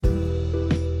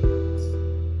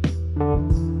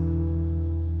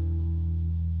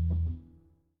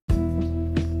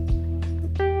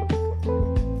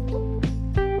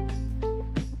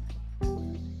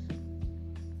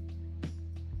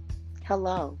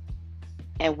Hello,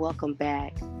 and welcome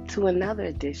back to another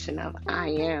edition of I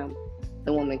Am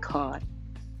the Woman Caught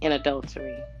in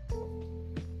Adultery.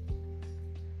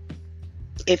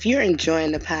 If you're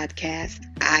enjoying the podcast,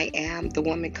 I Am the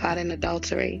Woman Caught in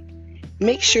Adultery,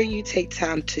 make sure you take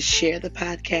time to share the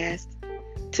podcast,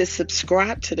 to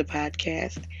subscribe to the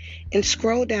podcast, and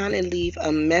scroll down and leave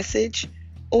a message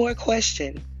or a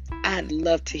question. I'd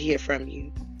love to hear from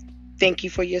you. Thank you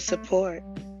for your support.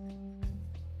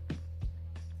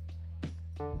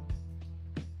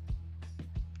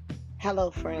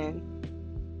 Hello, friend.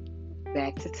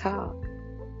 Back to talk.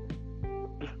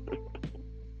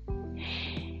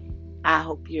 I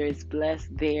hope you're as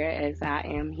blessed there as I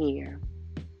am here.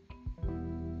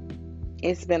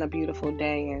 It's been a beautiful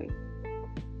day, and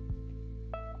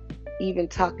even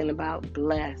talking about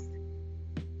blessed,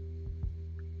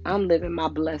 I'm living my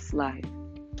blessed life.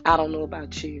 I don't know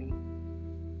about you,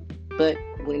 but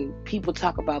when people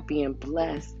talk about being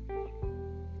blessed,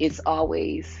 it's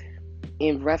always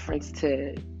in reference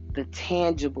to the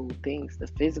tangible things, the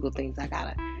physical things. I got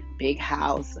a big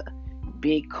house, a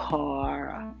big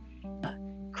car, a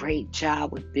great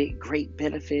job with great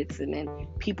benefits, and then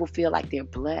people feel like they're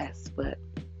blessed. But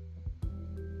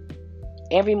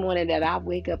every morning that I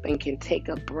wake up and can take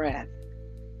a breath,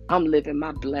 I'm living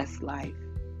my blessed life.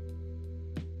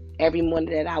 Every morning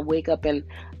that I wake up and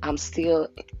I'm still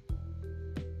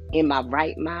in my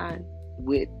right mind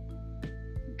with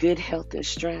good health and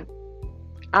strength,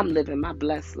 I'm living my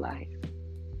blessed life.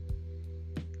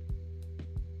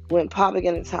 When Paul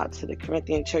began to talk to the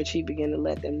Corinthian church, he began to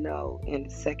let them know in the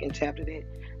second chapter that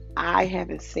eye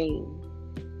haven't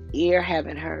seen, ear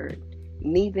haven't heard,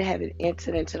 neither have it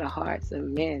entered into the hearts of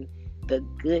men the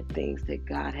good things that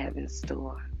God have in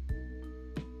store.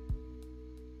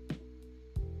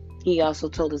 He also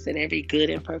told us that every good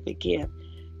and perfect gift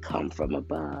come from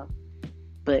above.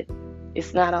 But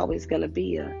it's not always going to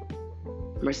be a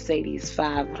Mercedes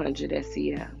 500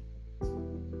 SEL.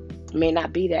 It may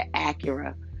not be that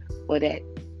Acura or that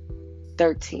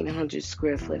 1,300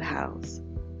 square foot house.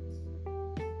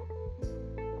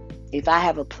 If I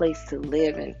have a place to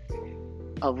live and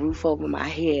a roof over my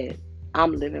head,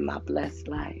 I'm living my blessed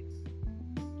life.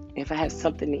 If I have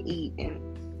something to eat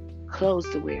and clothes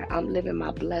to wear, I'm living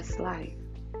my blessed life.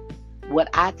 What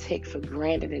I take for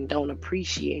granted and don't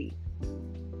appreciate,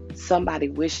 somebody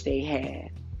wish they had.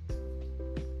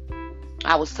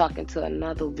 I was talking to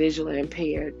another visually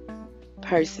impaired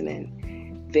person,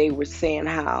 and they were saying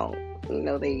how,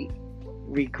 they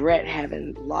regret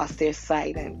having lost their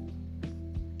sight, and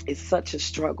it's such a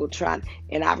struggle trying.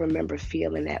 And I remember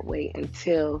feeling that way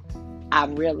until I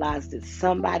realized that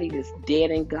somebody that's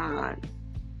dead and gone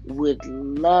would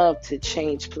love to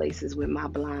change places with my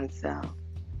blind self.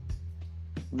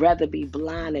 Rather be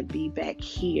blind and be back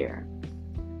here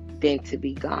than to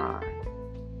be gone.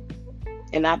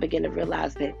 And I began to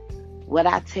realize that what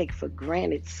I take for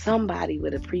granted, somebody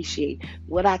would appreciate.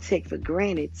 What I take for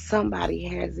granted, somebody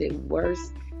has it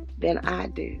worse than I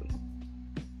do.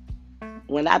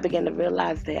 When I began to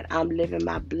realize that I'm living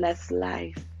my blessed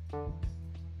life,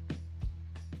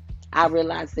 I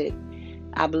realized that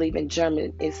I believe in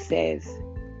German it says,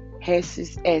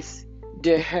 Jesus ist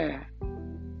der Herr.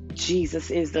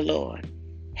 Jesus is the Lord.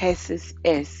 Jesus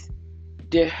ist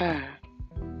der Herr.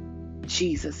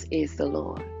 Jesus is the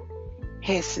Lord.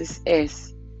 Jesus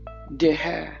ist der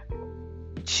Herr.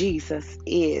 Jesus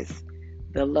is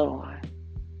the Lord.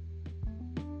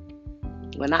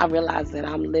 When I realize that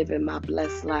I'm living my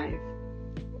blessed life,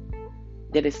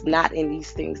 that it's not in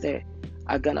these things that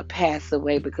are going to pass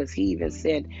away, because he even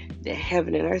said that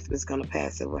heaven and earth was going to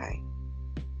pass away,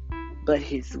 but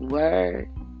his word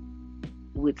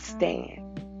would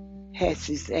stand.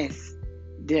 Jesus ist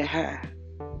der Herr.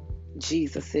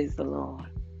 Jesus is the Lord.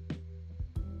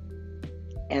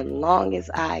 And long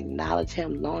as I acknowledge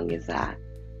him, long as I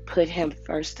put him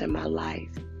first in my life,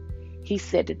 he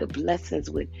said that the blessings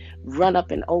would run up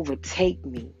and overtake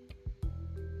me.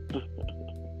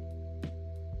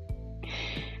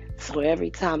 So every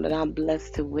time that I'm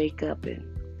blessed to wake up and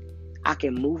I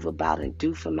can move about and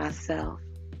do for myself,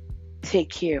 take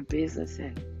care of business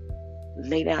and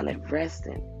lay down and rest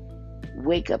and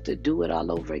wake up to do it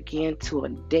all over again, to a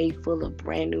day full of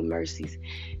brand new mercies,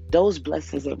 those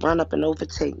blessings that run up and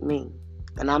overtake me,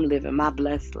 and I'm living my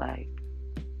blessed life.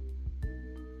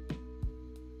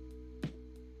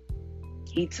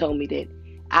 He told me that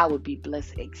I would be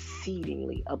blessed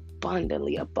exceedingly,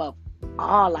 abundantly, above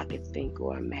all I could think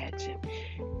or imagine.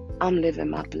 I'm living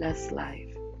my blessed life.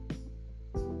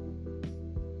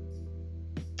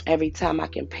 Every time I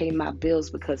can pay my bills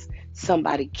because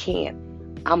somebody can't,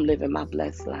 I'm living my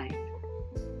blessed life.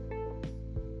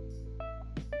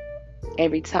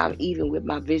 Every time, even with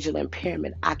my visual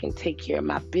impairment, I can take care of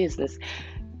my business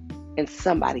and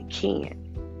somebody can't.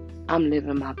 I'm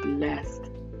living my blessed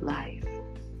life.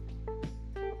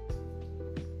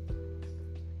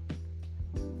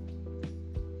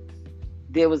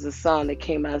 There was a song that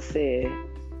came out said,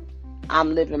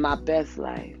 I'm living my best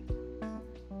life.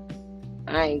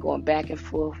 I ain't going back and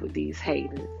forth with these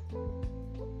haters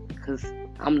because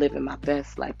I'm living my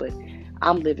best life, but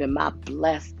I'm living my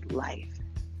blessed life.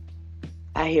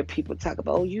 I hear people talk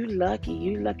about, oh, you lucky,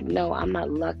 you lucky. No, I'm not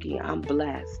lucky. I'm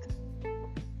blessed.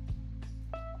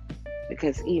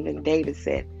 Because even David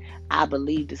said, I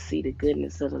believe to see the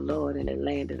goodness of the Lord in the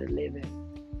land of the living.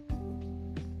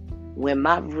 When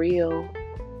my real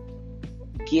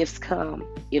gifts come,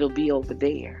 it'll be over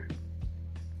there.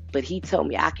 But he told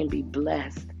me I can be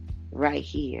blessed right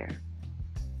here.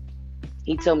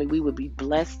 He told me we would be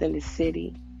blessed in the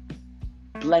city,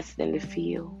 blessed in the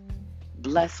field,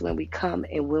 blessed when we come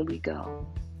and when we go.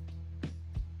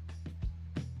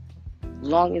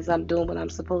 Long as I'm doing what I'm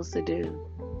supposed to do,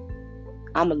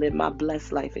 I'm going to live my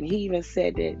blessed life. And he even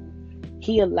said that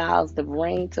he allows the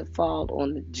rain to fall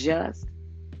on the just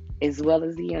as well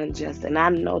as the unjust. And I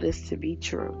know this to be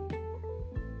true.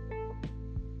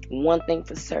 One thing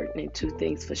for certain and two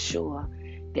things for sure,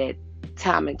 that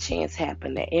time and chance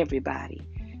happen to everybody.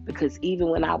 Because even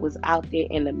when I was out there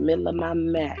in the middle of my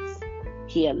mess,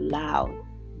 he allowed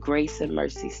grace and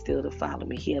mercy still to follow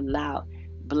me. He allowed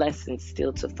blessings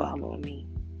still to follow me.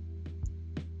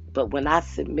 But when I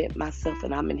submit myself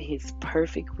and I'm in his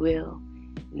perfect will,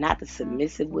 not the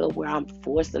submissive will where I'm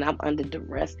forced and I'm under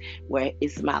duress, where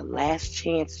it's my last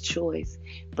chance choice,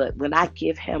 but when I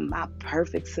give him my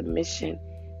perfect submission,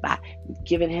 by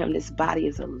giving him this body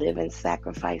as a living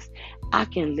sacrifice, I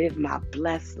can live my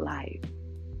blessed life.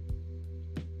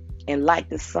 And like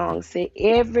the song said,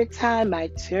 every time I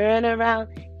turn around,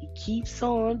 he keeps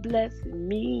on blessing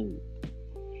me.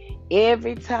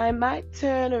 Every time I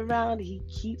turn around, he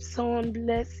keeps on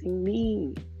blessing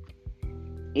me.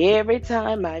 Every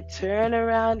time I turn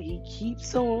around, he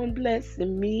keeps on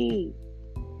blessing me.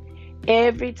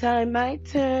 Every time I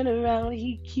turn around,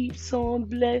 he keeps on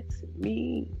blessing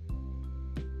me.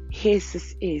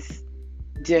 Jesus is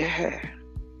the her.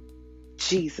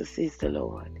 Jesus is the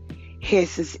Lord.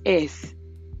 Jesus is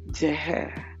the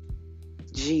her.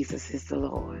 Jesus is the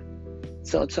Lord.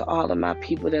 So to all of my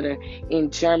people that are in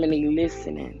Germany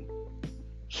listening,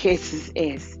 Jesus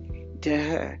is the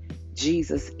her.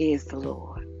 Jesus is the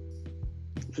Lord.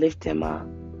 Lift him up.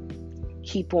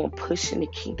 Keep on pushing the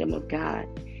kingdom of God.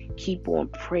 Keep on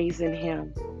praising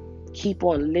him. Keep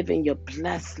on living your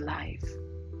blessed life.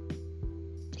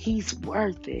 He's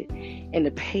worth it. And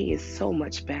the pay is so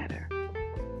much better.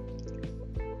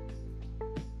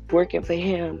 Working for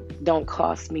him don't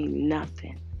cost me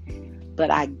nothing.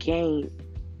 But I gain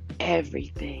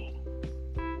everything.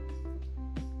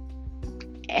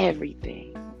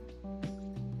 Everything.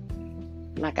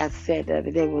 Like I said the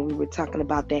other day when we were talking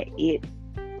about that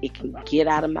it can get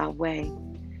out of my way.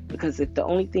 Because if the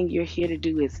only thing you're here to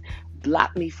do is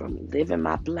block me from living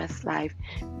my blessed life,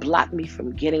 block me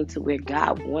from getting to where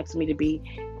God wants me to be,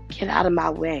 get out of my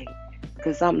way.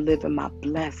 Because I'm living my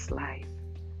blessed life.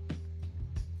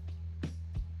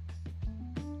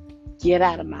 Get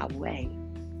out of my way.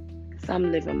 Because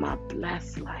I'm living my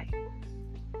blessed life.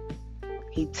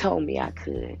 He told me I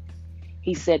could.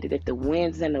 He said that if the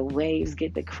winds and the waves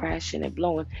get to crashing and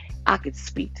blowing, I could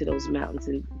speak to those mountains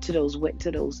and to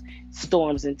those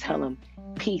storms and tell them,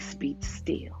 peace be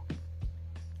still.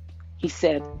 He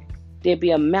said, there'd be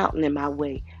a mountain in my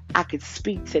way. I could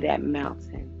speak to that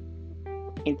mountain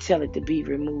and tell it to be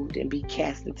removed and be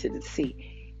cast into the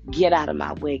sea. Get out of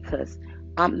my way because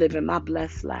I'm living my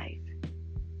blessed life.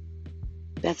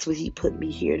 That's what he put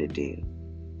me here to do.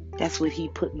 That's what he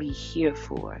put me here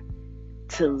for.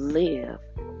 To live,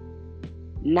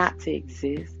 not to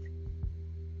exist,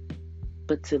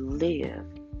 but to live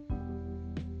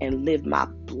and live my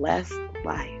blessed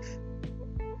life.